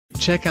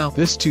Check out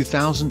this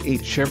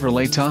 2008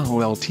 Chevrolet Tahoe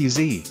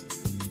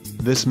LTZ.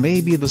 This may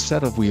be the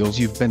set of wheels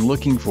you've been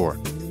looking for.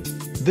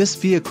 This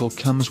vehicle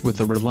comes with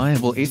a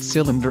reliable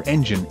 8-cylinder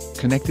engine,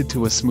 connected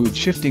to a smooth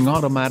shifting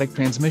automatic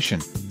transmission.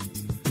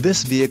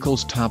 This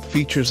vehicle's top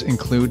features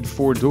include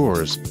 4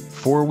 doors,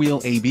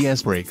 4-wheel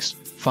ABS brakes,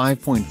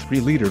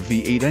 5.3-liter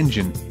V8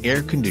 engine,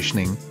 air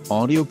conditioning,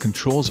 audio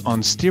controls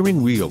on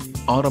steering wheel,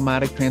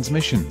 automatic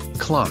transmission,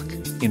 clock,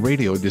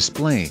 in-radio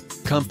display,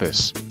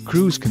 compass,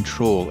 cruise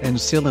control and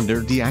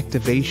cylinder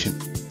deactivation.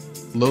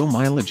 Low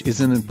mileage is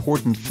an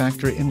important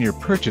factor in your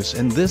purchase,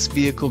 and this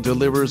vehicle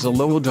delivers a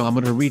low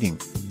odometer reading.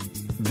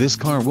 This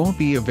car won't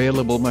be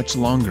available much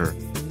longer.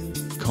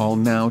 Call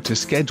now to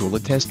schedule a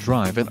test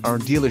drive at our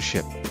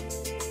dealership.